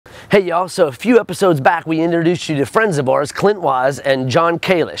Hey y'all, so a few episodes back we introduced you to friends of ours, Clint Wise and John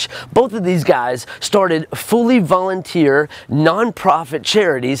Kalish. Both of these guys started fully volunteer, non-profit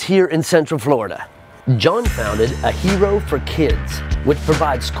charities here in Central Florida. John founded A Hero for Kids, which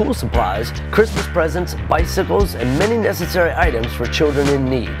provides school supplies, Christmas presents, bicycles, and many necessary items for children in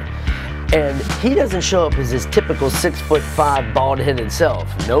need. And he doesn't show up as his typical 6'5" bald-headed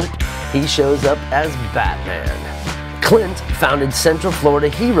self. Nope, he shows up as Batman. Clint founded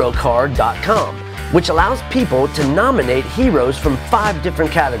CentralFloridaHeroCard.com, which allows people to nominate heroes from 5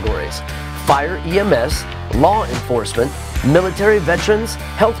 different categories: fire, EMS, law enforcement, military veterans,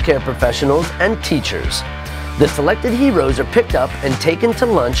 healthcare professionals, and teachers. The selected heroes are picked up and taken to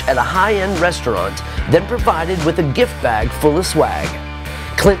lunch at a high-end restaurant, then provided with a gift bag full of swag.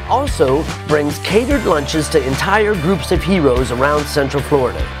 Clint also brings catered lunches to entire groups of heroes around Central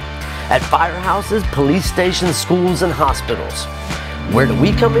Florida, at firehouses, police stations, schools, and hospitals. Where do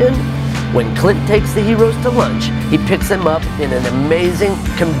we come in? When Clint takes the heroes to lunch, he picks them up in an amazing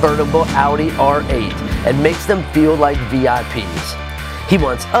convertible Audi R8 and makes them feel like VIPs. He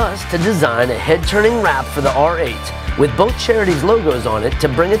wants us to design a head-turning wrap for the R8 with both charities' logos on it to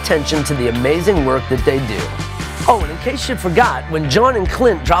bring attention to the amazing work that they do. Oh, and in case you forgot, when John and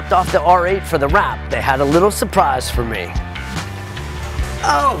Clint dropped off the R8 for the wrap, they had a little surprise for me.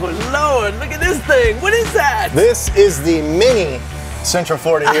 Oh Lord, look at this thing. What is that? This is the mini Central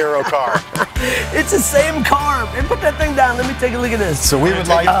Florida Hero car. It's the same car. And put that thing down. Let me take a look at this. So we would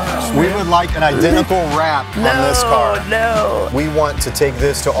like an identical wrap on this car. No. We want to take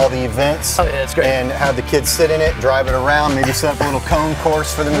this to all the events. Oh, yeah, that's great. And have the kids sit in it, drive it around, maybe set up a little cone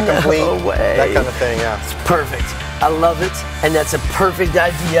course for them to complete. No way. That kind of thing, yeah. It's perfect. I love it, and that's a perfect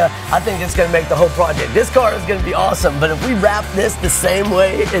idea. I think it's gonna make the whole project. This car is gonna be awesome, but if we wrap this the same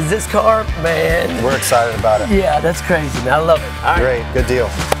way as this car, man. We're excited about it. Yeah, that's crazy. I love it. All right. Great, good deal.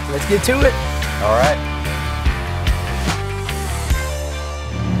 Let's get to it. All right.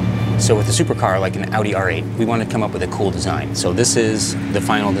 So with a supercar like an Audi R8, we wanted to come up with a cool design. So this is the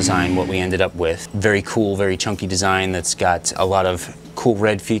final design, what we ended up with. Very cool, very chunky design that's got a lot of cool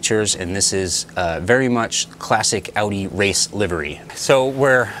red features, and this is very much classic Audi race livery. So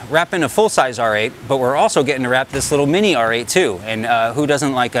we're wrapping a full-size R8, but we're also getting to wrap this little mini R8 too, and who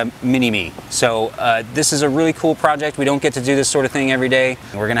doesn't like a mini-me? So this is a really cool project. We don't get to do this sort of thing every day.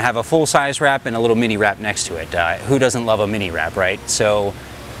 We're gonna have a full-size wrap and a little mini wrap next to it. Who doesn't love a mini wrap, right? So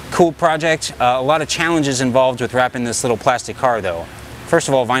cool project. A lot of challenges involved with wrapping this little plastic car though. First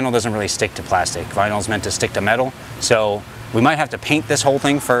of all, vinyl doesn't really stick to plastic. Vinyl is meant to stick to metal, so we might have to paint this whole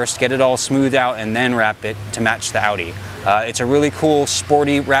thing first, get it all smoothed out, and then wrap it to match the Audi. It's a really cool,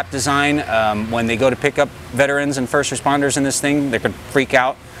 sporty wrap design. When they go to pick up veterans and first responders in this thing, they could freak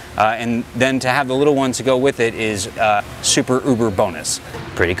out. And then to have the little one to go with it is super uber bonus.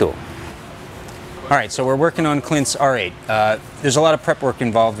 Pretty cool. All right, so we're working on Clint's R8. There's a lot of prep work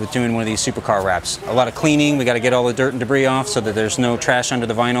involved with doing one of these supercar wraps. A lot of cleaning, we gotta get all the dirt and debris off so that there's no trash under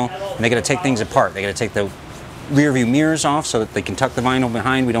the vinyl, and they gotta take things apart. They gotta take the rear view mirrors off so that they can tuck the vinyl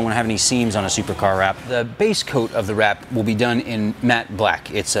behind. We don't want to have any seams on a supercar wrap. The base coat of the wrap will be done in matte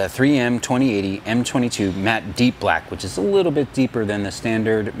black. It's a 3M 2080 M22 matte deep black, which is a little bit deeper than the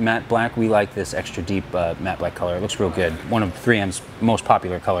standard matte black. We like this extra deep matte black color. It looks real good. One of 3M's most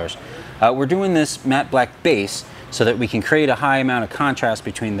popular colors. We're doing this matte black base so that we can create a high amount of contrast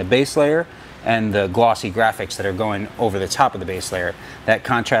between the base layer and the glossy graphics that are going over the top of the base layer. That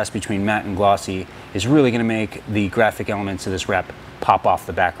contrast between matte and glossy is really going to make the graphic elements of this wrap pop off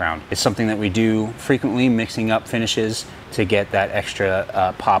the background. It's something that we do frequently, mixing up finishes to get that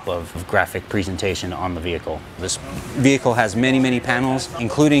extra pop of graphic presentation on the vehicle. This vehicle has many, many panels,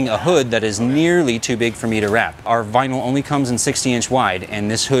 including a hood that is nearly too big for me to wrap. Our vinyl only comes in 60-inch wide, and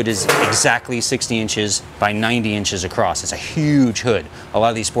this hood is exactly 60 inches by 90 inches across. It's a huge hood. A lot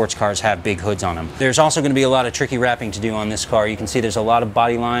of these sports cars have big hoods on them. There's also going to be a lot of tricky wrapping to do on this car. You can see there's a lot of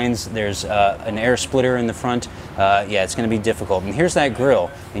body lines. There's an air splitter in the front. Yeah, it's going to be difficult. And here's that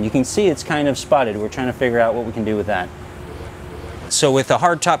grille, and you can see it's kind of spotted. We're trying to figure out what we can do with that. So with a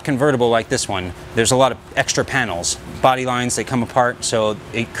hardtop convertible like this one, there's a lot of extra panels, body lines that come apart, so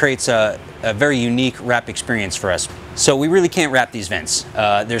it creates a very unique wrap experience for us. So we really can't wrap these vents.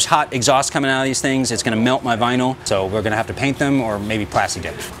 There's hot exhaust coming out of these things. It's going to melt my vinyl, so we're going to have to paint them or maybe plastic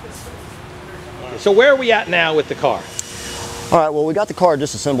dip. So where are we at now with the car? All right, well, we got the car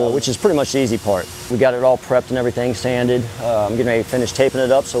disassembled, which is pretty much the easy part. We got it all prepped and everything, sanded. I'm getting ready to finish taping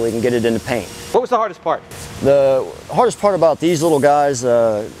it up so we can get it into paint. What was the hardest part? The hardest part about these little guys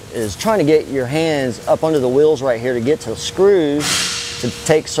is trying to get your hands up under the wheels right here to get to screws to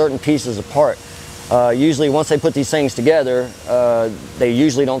take certain pieces apart. Usually once they put these things together, they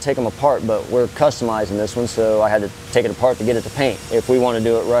usually don't take them apart, but we're customizing this one, so I had to take it apart to get it to paint if we want to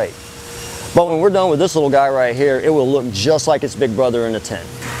do it right. But when we're done with this little guy right here, it will look just like its big brother in the tin.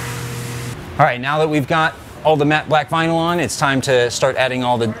 All right, now that we've got all the matte black vinyl on, it's time to start adding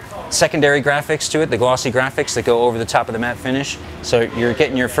all the secondary graphics to it, the glossy graphics that go over the top of the matte finish. So you're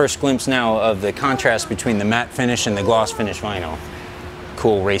getting your first glimpse now of the contrast between the matte finish and the gloss finish vinyl.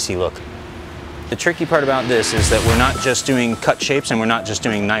 Cool, racy look. The tricky part about this is that we're not just doing cut shapes and we're not just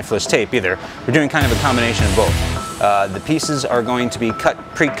doing knifeless tape either. We're doing kind of a combination of both. The pieces are going to be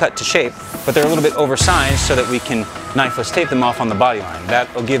pre-cut to shape, but they're a little bit oversized so that we can knifeless tape them off on the body line.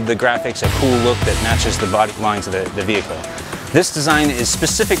 That will give the graphics a cool look that matches the body lines of the vehicle. This design is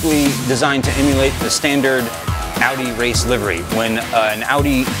specifically designed to emulate the standard Audi race livery. When an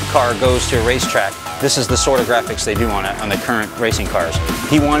Audi car goes to a racetrack, this is the sort of graphics they do on it on the current racing cars.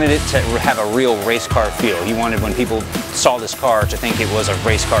 He wanted it to have a real race car feel. He wanted when people saw this car to think it was a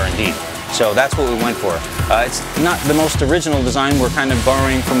race car indeed. So that's what we went for. It's not the most original design. We're kind of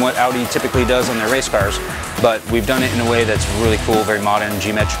borrowing from what Audi typically does on their race cars, but we've done it in a way that's really cool, very modern,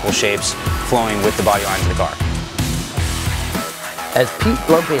 geometrical shapes flowing with the body lines of the car. As Pete,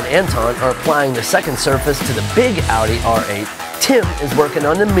 Lumpy, and Anton are applying the second surface to the big Audi R8, Tim is working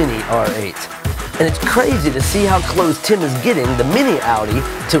on the Mini R8. And it's crazy to see how close Tim is getting the Mini Audi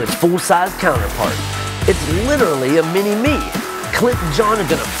to its full-size counterpart. It's literally a mini-me. Clint and John are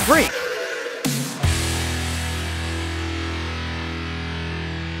gonna freak.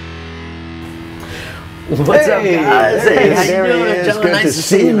 What's up, guys? Hey, how you doing, John? Good nice to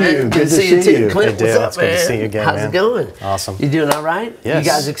see you, man. Good to see you too. Clint, what's up, man? Good to see you again, How's man. it going? Awesome. You doing all right? Yes.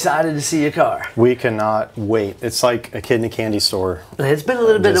 You guys excited to see your car? We cannot wait. It's like a kid in a candy store. It's been a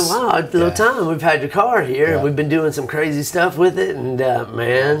little bit of a while, a little time. We've had your car here, and we've been doing some crazy stuff with it, and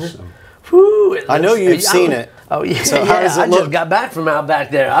man, whew, I know you've seen it. Oh yeah, So how does it I look? just got back from out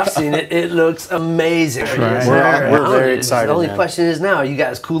back there. I've seen it. It looks amazing. Right. We're very excited. The only man. question is now, are you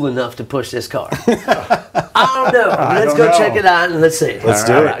guys cool enough to push this car? I don't know. Let's don't go know. check it out and let's see. Let's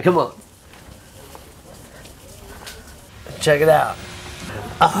do All it. right, come on. Check it out.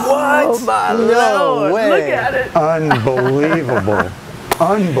 Oh my Lord! way. Look at it. Unbelievable.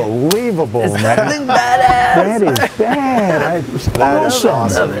 Unbelievable, It's man. something badass. That is bad. That is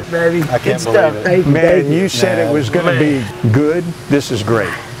Awesome. Love it, baby. I can't Good believe stuff. it. Thank you, Man, thank you said it was going to be good. This is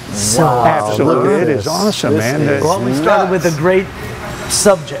great. So Absolutely. It is This- awesome, this man. is- Well, we started with a great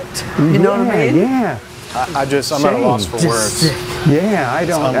subject. You know what I mean? Yeah. I'm at a loss for Just words. sick. Yeah, I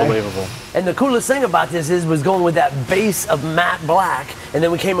don't. Unbelievable. And the coolest thing about this was going with that base of matte black, and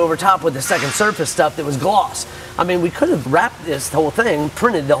then we came over top with the second surface stuff that was gloss. I mean, we could have wrapped this whole thing,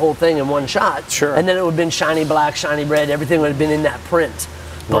 printed the whole thing in one shot, Sure. and then it would have been shiny black, shiny red, everything would have been in that print.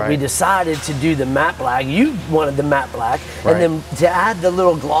 But we Right. decided to do the matte black. You wanted the matte black, Right. and then to add the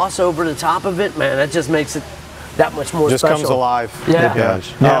little gloss over the top of it, man, that just makes it that much more Just special. comes alive. Yeah. It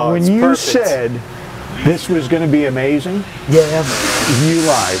does. Now, Oh, when it's you perfect. said this was going to be amazing, Yeah. you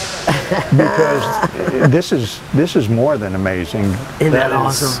lied. Because this is more than amazing. Isn't that That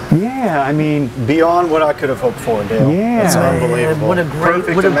is- awesome? Yeah, I mean, Beyond what I could have hoped for, Dale. Yeah. It's Man, unbelievable. What a great,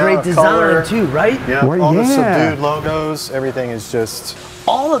 Perfect what a amount great of design color. too, right? Yeah, Well, all the yeah. subdued logos, everything is just...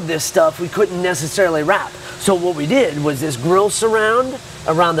 All of this stuff we couldn't necessarily wrap. So what we did was this grill surround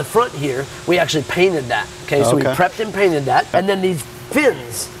around the front here, we actually painted that. Okay, so we Okay. prepped and painted that. And then these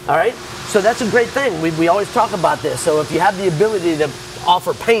fins, all right? So that's a great thing. We always talk about this. So if you have the ability to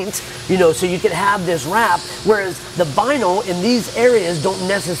offer paint, you know, so you can have this wrap, whereas the vinyl in these areas don't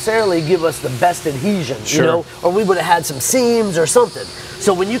necessarily give us the best adhesion, Sure. you know, or we would have had some seams or something.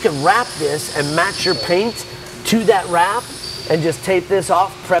 So when you can wrap this and match your paint to that wrap and just tape this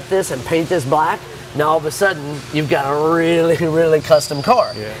off, prep this and paint this black, now all of a sudden you've got a really, really custom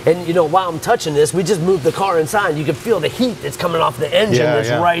car. Yeah. And you know, while I'm touching this, we just moved the car inside. You can feel the heat that's coming off the engine Yeah, that's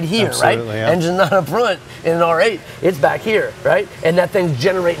yeah. right here, Absolutely, right? yeah. Engine's not up front in an R8, it's back here, right? And that thing's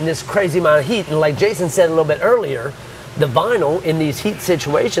generating this crazy amount of heat. And like Jason said a little bit earlier, the vinyl in these heat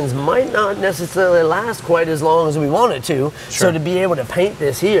situations might not necessarily last quite as long as we want it to. So Sure. to be able to paint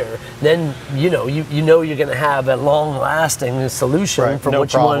this here, then you know you're going to have a long-lasting solution Right, for no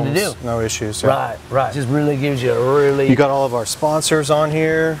what you wanted to do. problems, no issues. Yeah. Right, right. Just really gives you a really. You got all of our sponsors on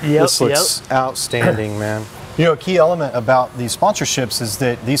here. Yep, This looks outstanding, man. You know, a key element about these sponsorships is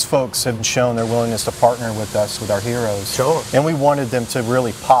that these folks have shown their willingness to partner with us, with our heroes. Sure. And we wanted them to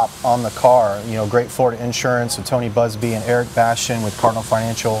really pop on the car. You know, Great Florida Insurance with Tony Busby and Eric Bastion with Cardinal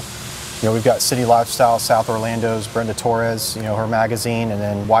Financial. You know, we've got City Lifestyle, South Orlando's Brenda Torres, you know, her magazine, and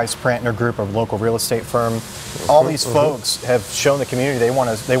then Weiss Prantner Group, a local real estate firm. All these folks have shown the community they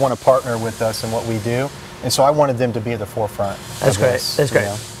want to partner with us in what we do. And so I wanted them to be at the forefront. That's great. This, That's great. You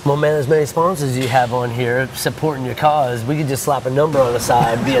know? Well, man, as many sponsors you have on here supporting your cause, we could just slap a number on the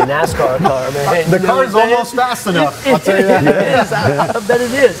side, be a NASCAR car, man. The car's almost fast enough. I'll tell you that. It is. I bet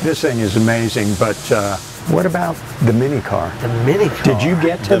it is. This thing is amazing, but what about the mini car? The mini car. Did you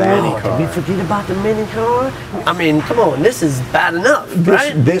get to that? Mini car. Did we forget about the mini car? I mean, come on, this is bad enough,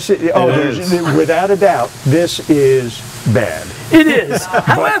 right? This is, without a doubt, this is bad. It is.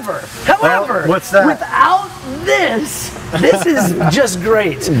 However, what's that? Without this is just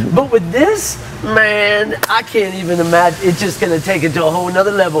great. But with this, man, I can't even imagine. It's just going to take it to a whole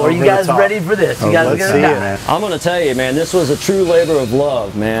nother level. Are you guys ready for this? You guys are going to die. I'm going to tell you, man, this was a true labor of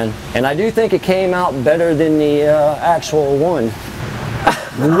love, man. And I do think it came out better than the actual one.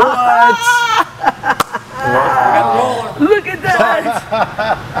 What? Look at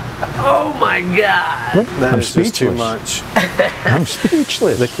that! Oh my God! That is just too much. I'm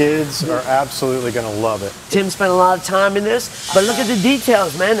speechless. The kids are absolutely going to love it. Tim spent a lot of time in this, but look at the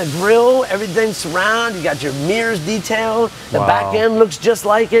details, man. The grill, everything's surrounded. You got your mirrors detailed. The back end looks just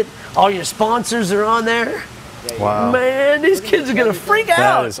like it. All your sponsors are on there. Wow. Man, these kids are going to freak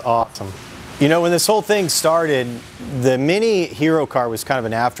out. That is awesome. You know, when this whole thing started, the mini hero car was kind of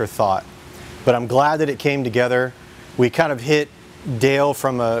an afterthought, but I'm glad that it came together. We kind of hit Dale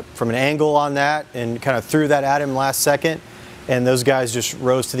from an angle on that and kind of threw that at him last second, and those guys just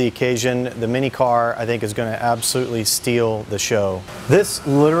rose to the occasion. The mini car, I think, is going to absolutely steal the show. This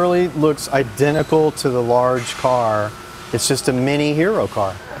literally looks identical to the large car. It's just a mini hero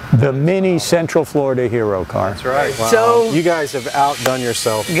car. The mini Central Florida hero car. That's right. Wow. So you guys have outdone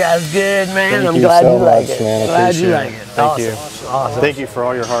yourself. you guys good, man. Thank I'm you glad so you like much, it. man. I Glad you appreciate like it. it. Thank Awesome. you. Awesome. Thank you for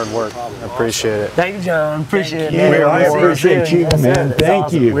all your hard work. I appreciate it. Thank you, John. Appreciate it. I appreciate you, man.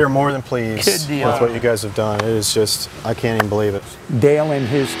 Thank you. We're more than pleased Good deal. with what you guys have done. It is just, I can't even believe it. Dale and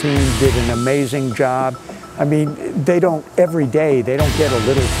his team did an amazing job. I mean, every day, they don't get a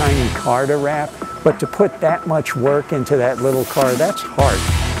little tiny car to wrap, but to put that much work into that little car, that's hard.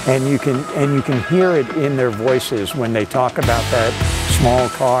 And you can hear it in their voices when they talk about that small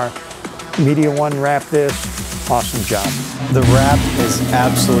car. Media One WrapThis, awesome job. The wrap is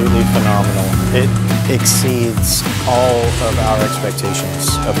absolutely phenomenal. It exceeds all of our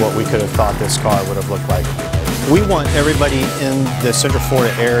expectations of what we could have thought this car would have looked like. We want everybody in the Central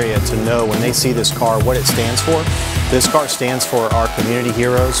Florida area to know when they see this car what it stands for. This car stands for our community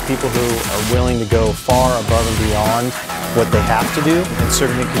heroes, people who are willing to go far above and beyond what they have to do in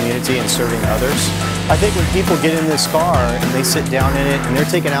serving the community and serving others. I think when people get in this car and they sit down in it and they're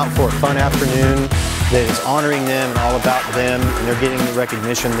taken out for a fun afternoon that is honoring them and all about them, and they're getting the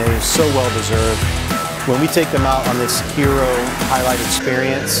recognition that is so well deserved, when we take them out on this hero highlight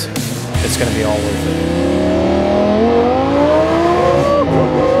experience, it's going to be all worth it.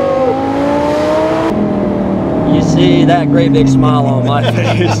 You see that great big smile on my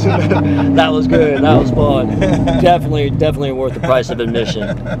face. That was good. That was fun. Definitely worth the price of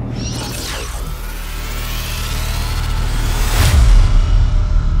admission.